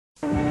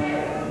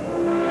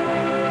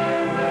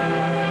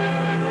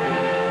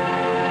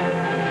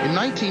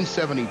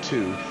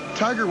1972,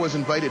 Tiger was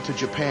invited to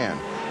Japan,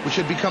 which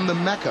had become the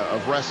mecca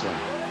of wrestling.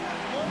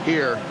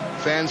 Here,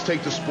 fans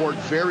take the sport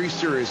very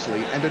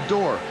seriously and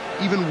adore,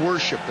 even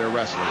worship their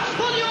wrestlers.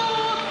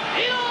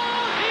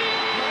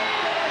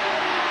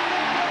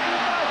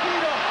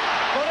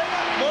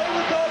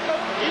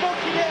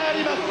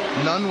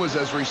 None was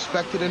as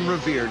respected and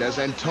revered as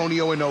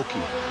Antonio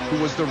Inoki, who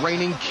was the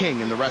reigning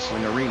king in the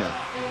wrestling arena.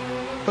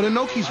 But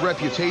Inoki's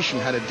reputation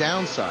had a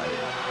downside.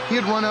 He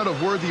had run out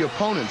of worthy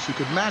opponents who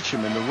could match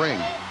him in the ring.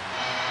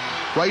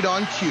 Right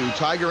on cue,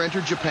 Tiger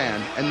entered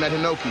Japan and met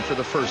Inoki for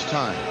the first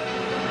time.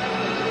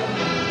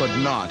 But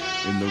not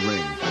in the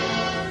ring.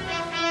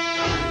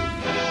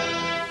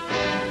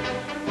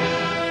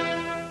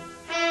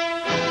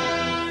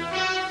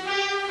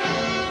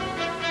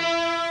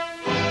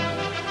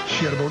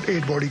 She had about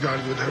 8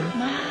 bodyguards with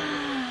her.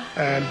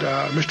 And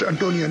Mr.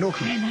 Antonio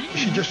Inoki,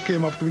 she just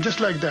came up to me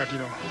just like that, you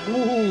know.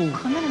 Oh,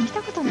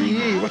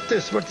 hey, what's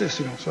this,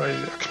 you know. So I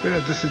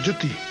explained, this is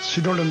Jitti.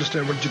 She don't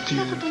understand what Jitti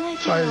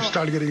is. So I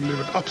started getting a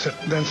little bit upset.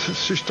 Then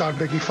she started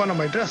making fun of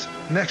my dress.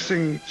 Next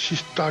thing, she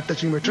started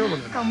touching my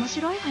turban.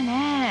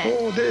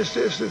 Oh, this.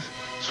 As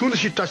soon as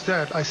she touched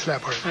that, I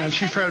slapped her. And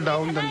she fell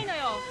down, then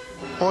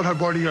all her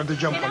bodyguards, they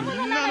jumped on me.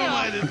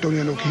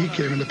 Antonio Inoki, he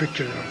came in the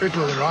picture, you know. It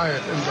was a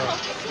riot, and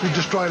we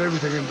destroyed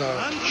everything in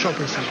the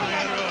shopping center.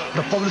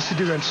 The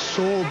publicity went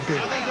so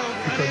big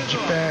because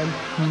Japan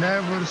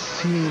never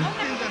seen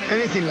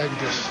anything like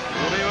this.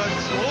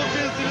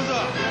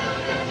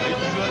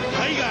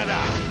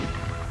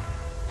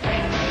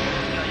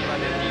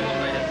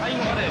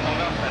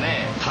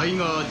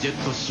 Tiger Jeet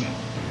Singh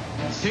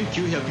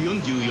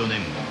 1944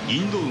年イ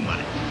ンド生ま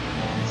れ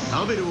サ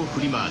ーベルを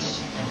振り回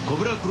しコ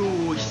ブラクロ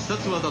ーを必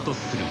殺技と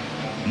する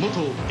元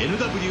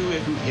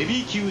NWF ヘ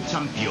ビー級チ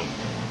ャンピオン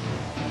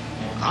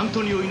アン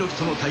トニオ猪木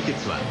との対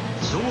決は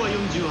昭和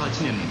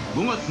48年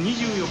5月24日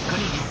に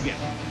実現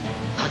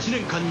8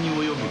年間に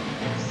及ぶ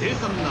凄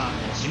惨な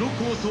血の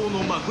抗争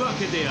の幕開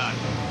けである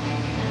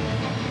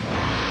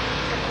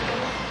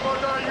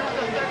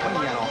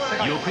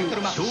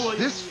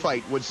This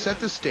fight would set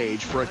the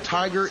stage for a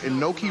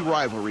Tiger-Inoki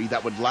rivalry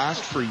that would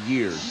last for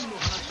years.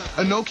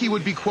 Inoki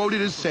would be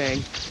quoted as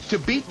saying, "To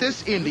beat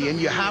this Indian,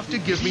 you have to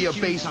give me a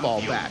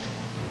baseball bat."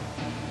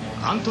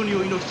 Right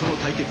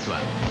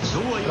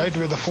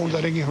away, the phones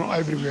are ringing from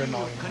everywhere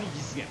now.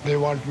 They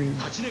want me,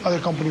 other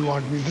company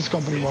want me, this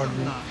company want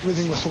me.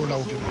 Everything was sold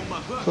out, you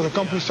know. So the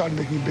company started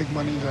making big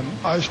money, and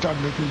I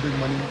started making big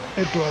money.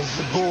 It was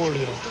gold,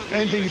 you know.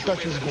 Anything you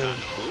touch is gold.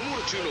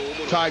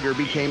 Tiger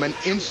became an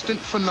instant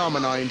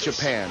phenomenon in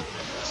Japan,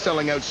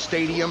 selling out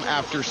stadium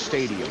after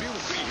stadium.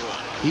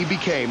 He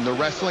became the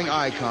wrestling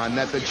icon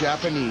that the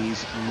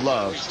Japanese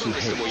loved to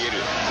hate.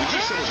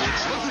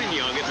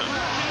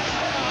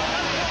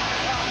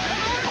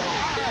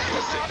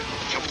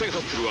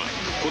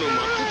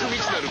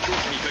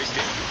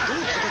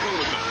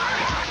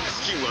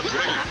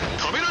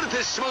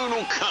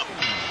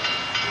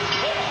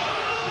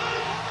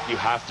 You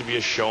have to be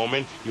a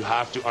showman. You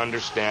have to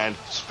understand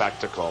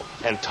spectacle.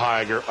 And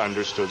Tiger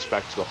understood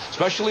spectacle,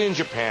 especially in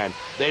Japan.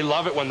 They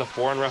love it when the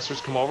foreign wrestlers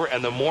come over,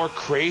 and the more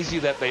crazy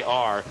that they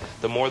are,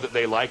 the more that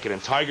they like it.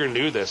 And Tiger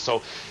knew this,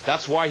 so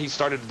that's why he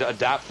started to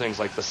adapt things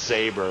like the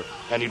saber,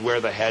 and he'd wear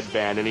the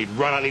headband, and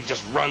he'd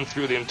just run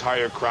through the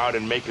entire crowd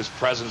and make his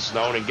presence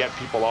known and get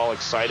people all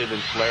excited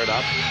and flared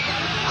up.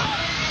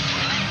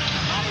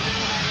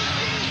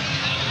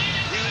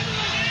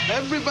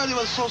 Everybody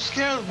was so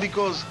scared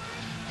because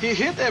he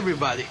hit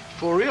everybody,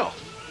 for real.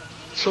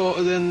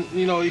 So then,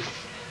 you know, if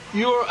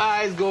your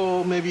eyes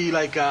go maybe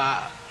like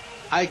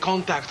eye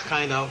contact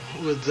kind of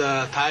with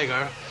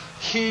Tiger,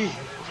 he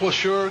for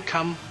sure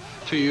come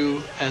to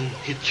you and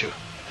hit you.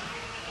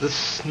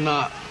 This is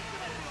not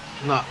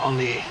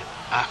only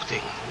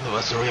acting, it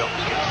was real.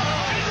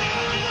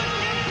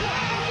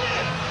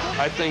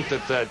 I think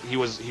that he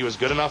was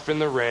good enough in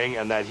the ring,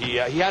 and that he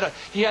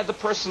had the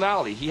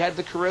personality, he had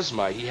the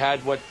charisma, he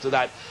had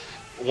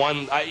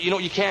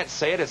you can't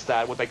say it. It's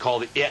what they call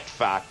the it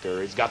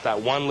factor. He's got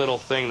that one little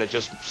thing that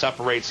just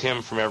separates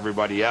him from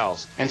everybody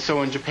else. And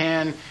so in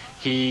Japan,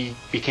 he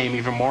became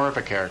even more of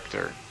a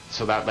character.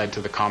 So that led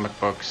to the comic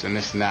books and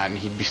this and that, and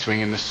he'd be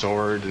swinging the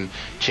sword and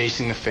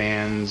chasing the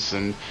fans,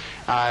 and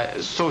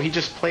so he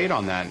just played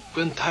on that.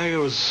 When Tiger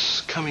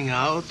was coming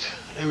out,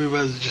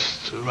 everybody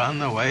just ran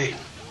away.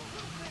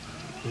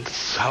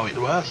 That's how it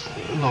was.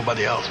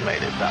 Nobody else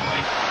made it that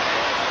way.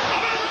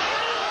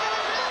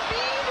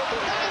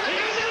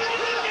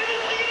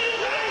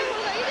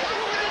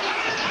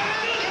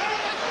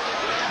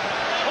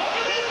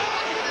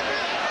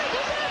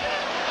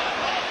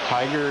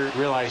 Tiger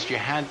realized you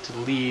had to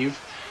leave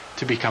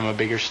to become a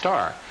bigger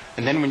star.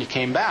 And then when you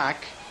came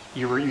back,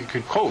 you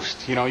could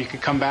coast. You know, you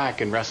could come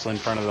back and wrestle in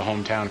front of the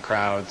hometown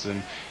crowds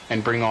and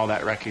bring all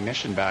that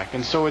recognition back.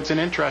 And so it's an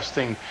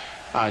interesting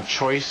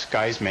choice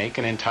guys make.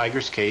 And in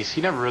Tiger's case,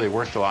 he never really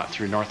worked a lot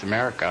through North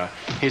America.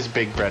 His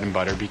big bread and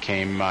butter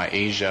became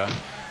Asia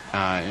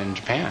and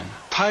Japan.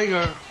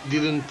 Tiger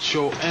didn't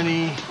show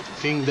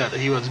anything that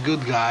he was a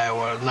good guy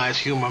or a nice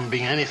human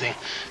being, anything.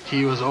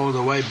 He was all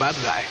the way bad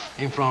guy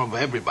in front of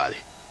everybody.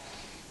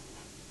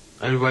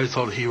 Everybody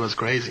thought he was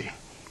crazy.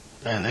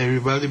 And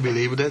everybody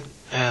believed it,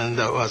 and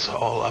that was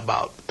all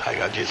about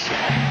Tiger Jeet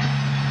Singh.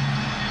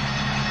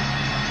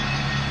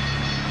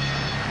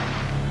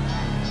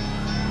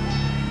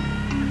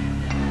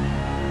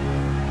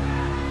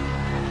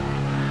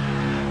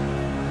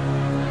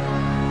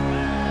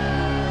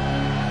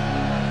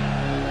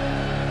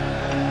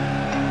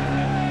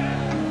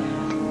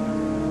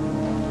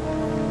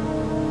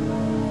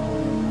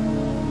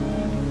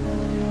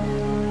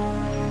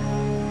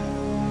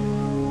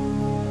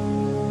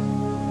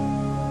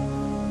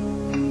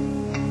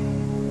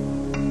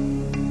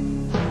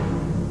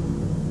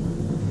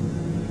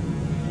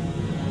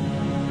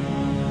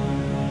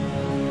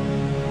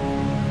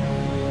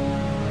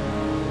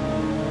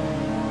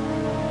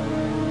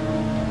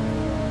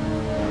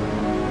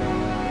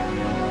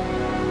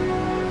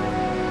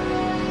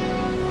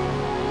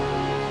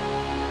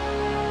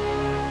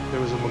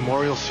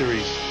 Memorial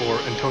series for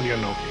Antonio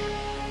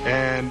Inoki,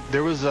 and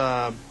there was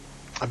a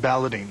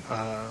balloting,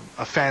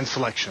 a fan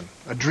selection,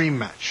 a dream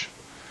match,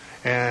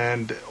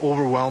 and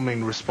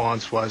overwhelming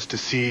response was to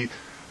see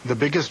the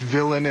biggest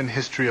villain in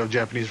history of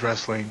Japanese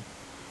wrestling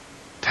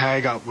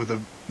tag up with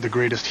the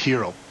greatest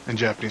hero in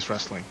Japanese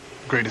wrestling.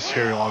 Greatest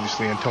hero,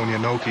 obviously, Antonio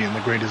Inoki, and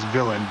the greatest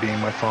villain being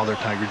my father,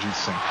 Tiger Jeet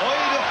Singh.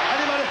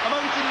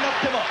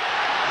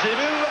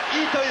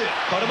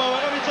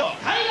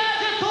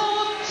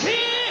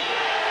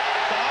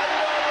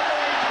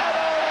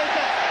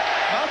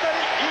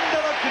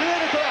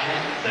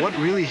 What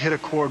really hit a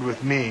chord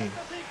with me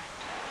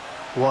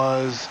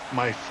was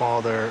my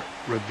father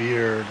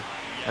revered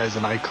as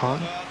an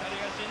icon,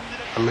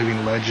 a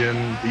living legend.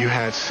 You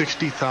had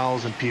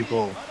 60,000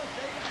 people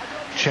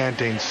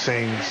chanting,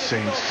 sing,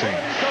 sing, sing.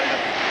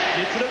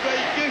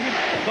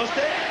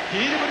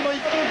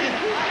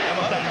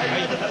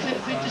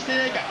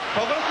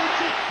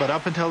 But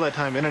up until that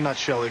time, in a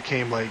nutshell, it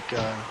came like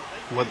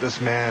what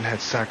this man had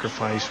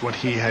sacrificed, what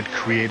he had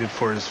created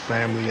for his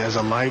family as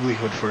a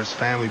livelihood for his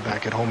family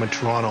back at home in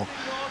Toronto.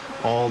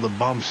 All the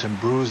bumps and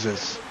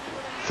bruises,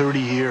 30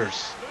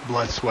 years,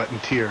 blood, sweat,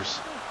 and tears.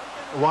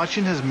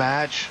 Watching his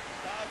match,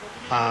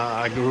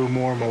 I grew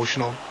more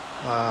emotional.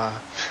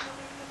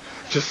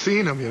 Just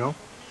seeing him, you know.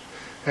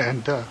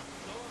 And to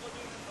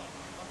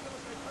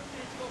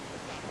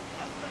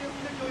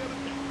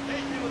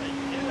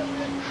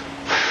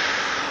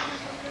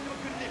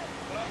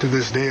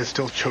this day, it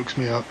still chokes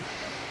me up.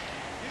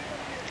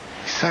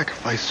 He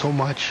sacrificed so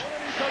much.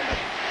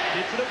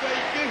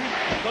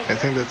 I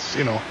think that's,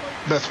 you know,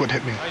 that's what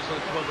hit me.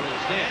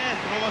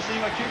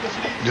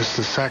 Just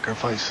the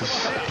sacrifices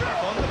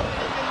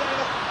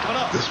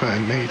this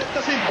man made.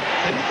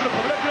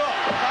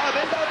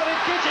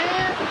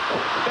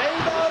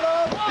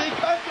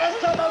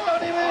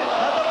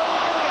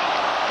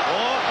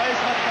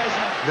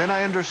 Then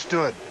I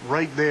understood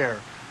right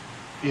there,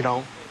 you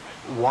know,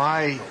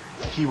 why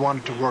he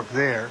wanted to work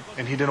there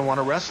and he didn't want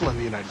to wrestle in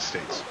the United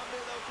States.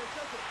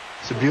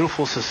 It's a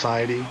beautiful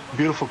society,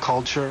 beautiful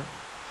culture.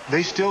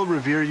 They still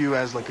revere you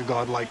as like a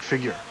godlike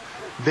figure.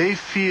 They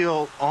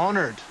feel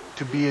honored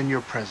to be in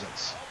your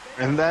presence.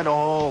 And that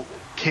all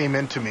came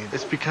into me.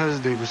 It's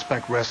because they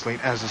respect wrestling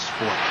as a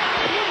sport.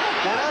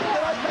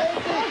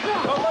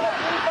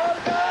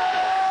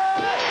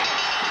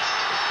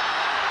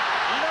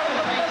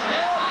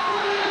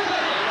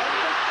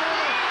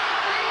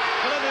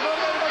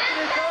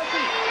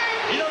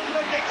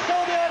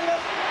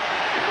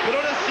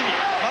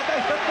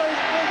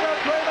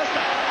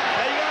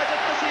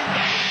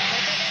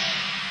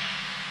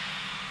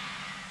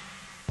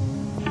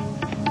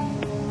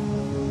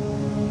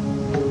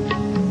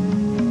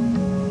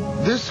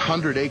 This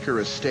 100-acre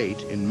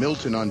estate in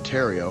Milton,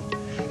 Ontario,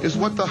 is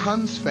what the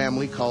Huns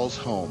family calls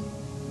home.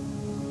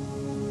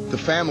 The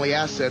family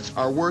assets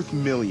are worth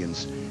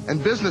millions,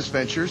 and business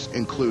ventures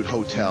include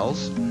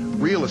hotels,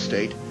 real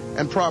estate,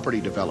 and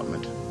property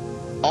development.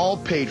 All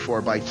paid for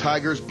by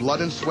Tiger's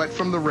blood and sweat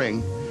from the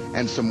ring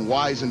and some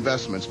wise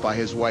investments by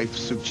his wife,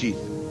 Jeet.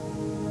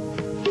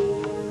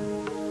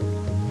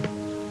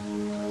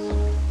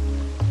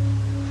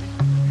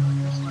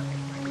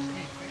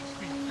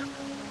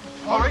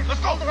 All right, let's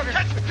go.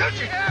 Catch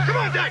me. Come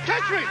on, Dad,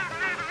 catch me.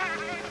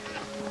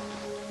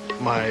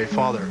 My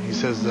father, he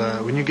says,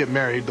 when you get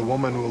married, the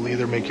woman will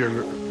either make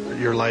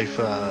your life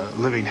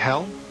living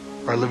hell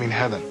or living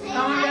heaven.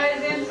 Come on,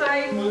 guys,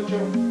 inside.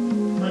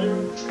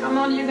 Come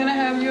on, you're gonna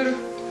have your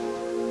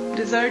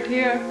dessert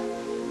here.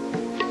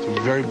 So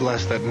we're very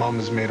blessed that Mom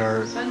has made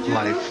our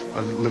life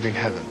a living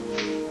heaven.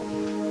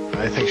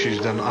 I think she's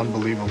done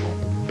unbelievable.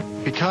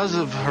 Because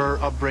of her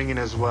upbringing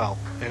as well,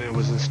 and it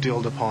was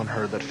instilled upon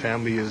her that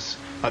family is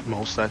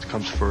utmost, that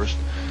comes first.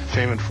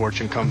 Fame and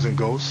fortune comes and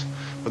goes.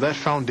 But that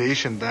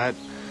foundation, that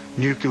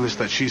nucleus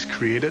that she's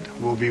created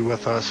will be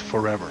with us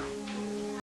forever.